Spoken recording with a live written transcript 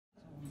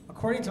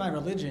according to my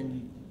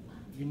religion,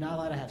 you're not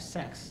allowed to have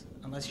sex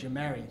unless you're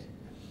married.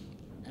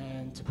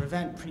 And to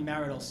prevent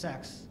premarital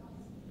sex,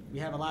 we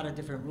have a lot of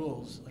different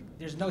rules. Like,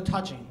 there's no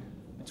touching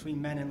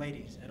between men and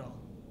ladies at all.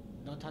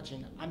 No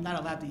touching. I'm not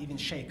allowed to even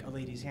shake a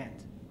lady's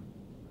hand.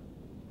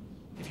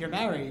 If you're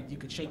married, you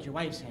could shake your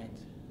wife's hand.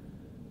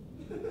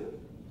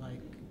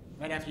 Like,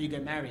 right after you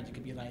get married, you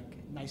could be like,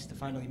 nice to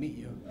finally meet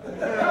you.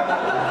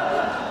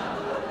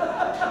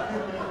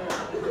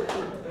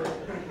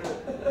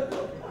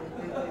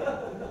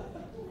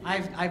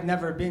 I've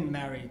never been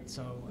married,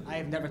 so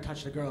I've never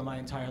touched a girl in my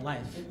entire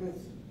life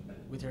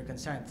with her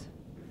consent.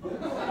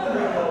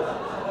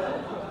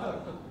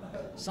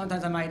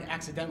 Sometimes I might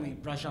accidentally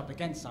brush up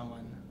against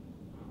someone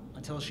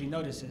until she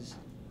notices.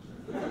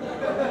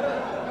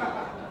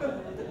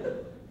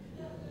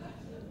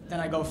 Then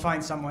I go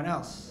find someone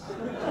else.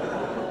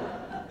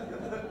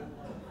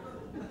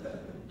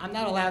 I'm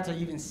not allowed to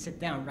even sit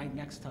down right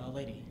next to a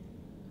lady.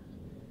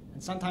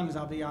 And sometimes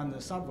I'll be on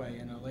the subway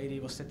and a lady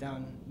will sit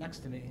down next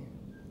to me.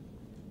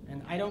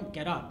 And I don't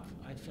get up.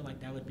 I feel like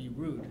that would be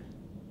rude.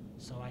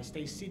 So I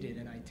stay seated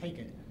and I take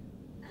it.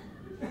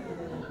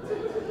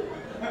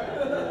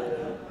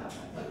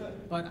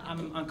 But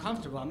I'm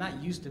uncomfortable. I'm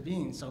not used to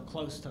being so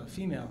close to a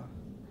female.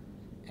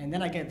 And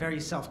then I get very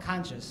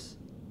self-conscious,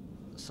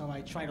 so I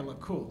try to look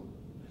cool.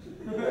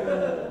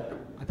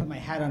 I put my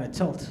hat on a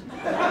tilt.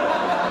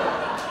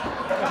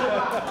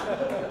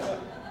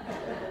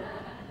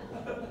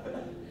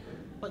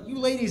 But you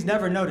ladies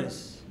never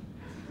notice.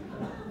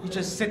 You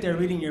just sit there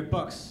reading your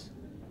books,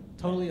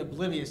 totally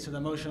oblivious to the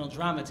emotional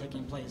drama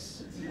taking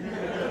place.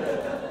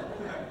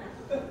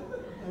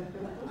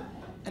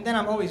 And then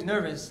I'm always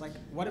nervous, like,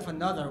 what if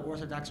another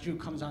Orthodox Jew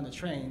comes on the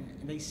train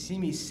and they see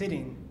me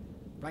sitting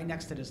right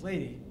next to this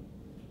lady?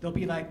 They'll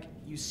be like,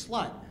 you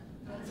slut.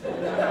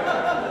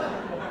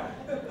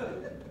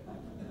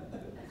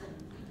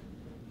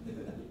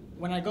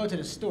 When I go to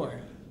the store,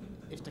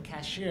 if the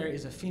cashier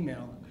is a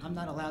female, I'm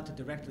not allowed to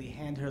directly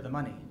hand her the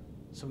money,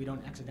 so we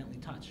don't accidentally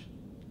touch.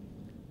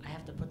 I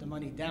have to put the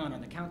money down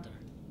on the counter.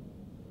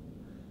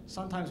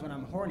 Sometimes when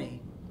I'm horny,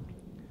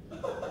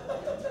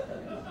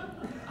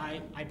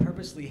 I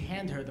purposely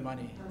hand her the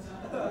money,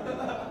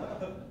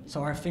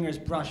 so our fingers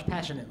brush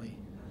passionately.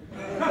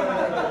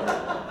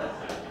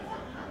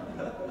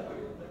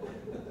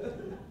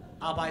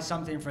 I'll buy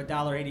something for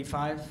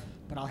 $1.85,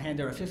 but I'll hand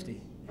her a 50.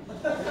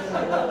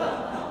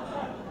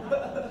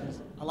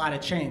 A lot of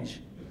change.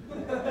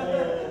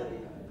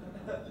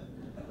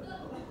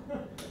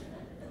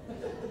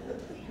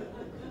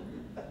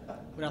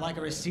 Would I like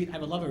a receipt? I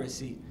would love a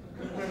receipt.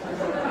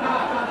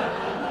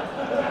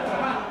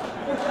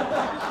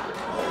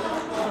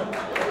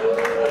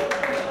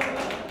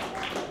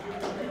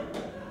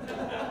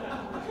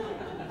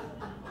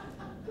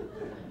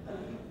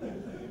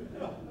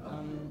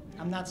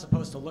 I'm not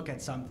supposed to look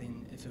at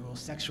something if it will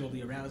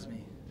sexually arouse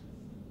me.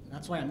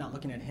 That's why I'm not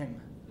looking at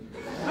him.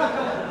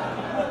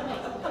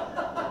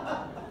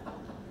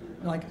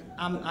 Like,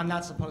 I'm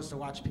not supposed to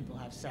watch people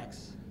have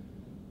sex.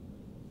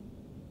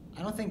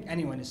 I don't think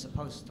anyone is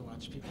supposed to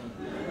watch people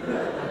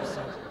have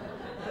sex.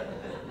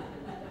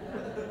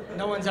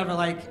 No one's ever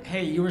like,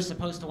 hey, you were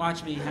supposed to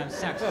watch me have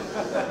sex.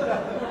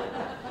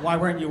 Why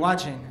weren't you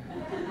watching?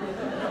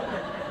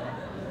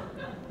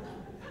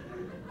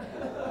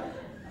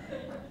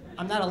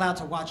 I'm not allowed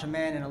to watch a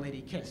man and a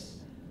lady kiss,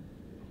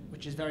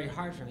 which is very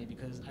hard for me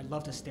because I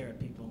love to stare at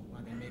people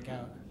while they make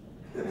out.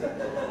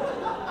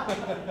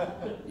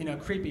 In a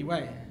creepy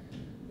way.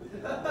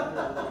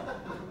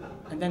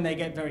 And then they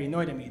get very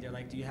annoyed at me. They're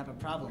like, do you have a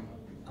problem?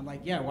 I'm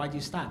like, yeah, why'd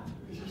you stop?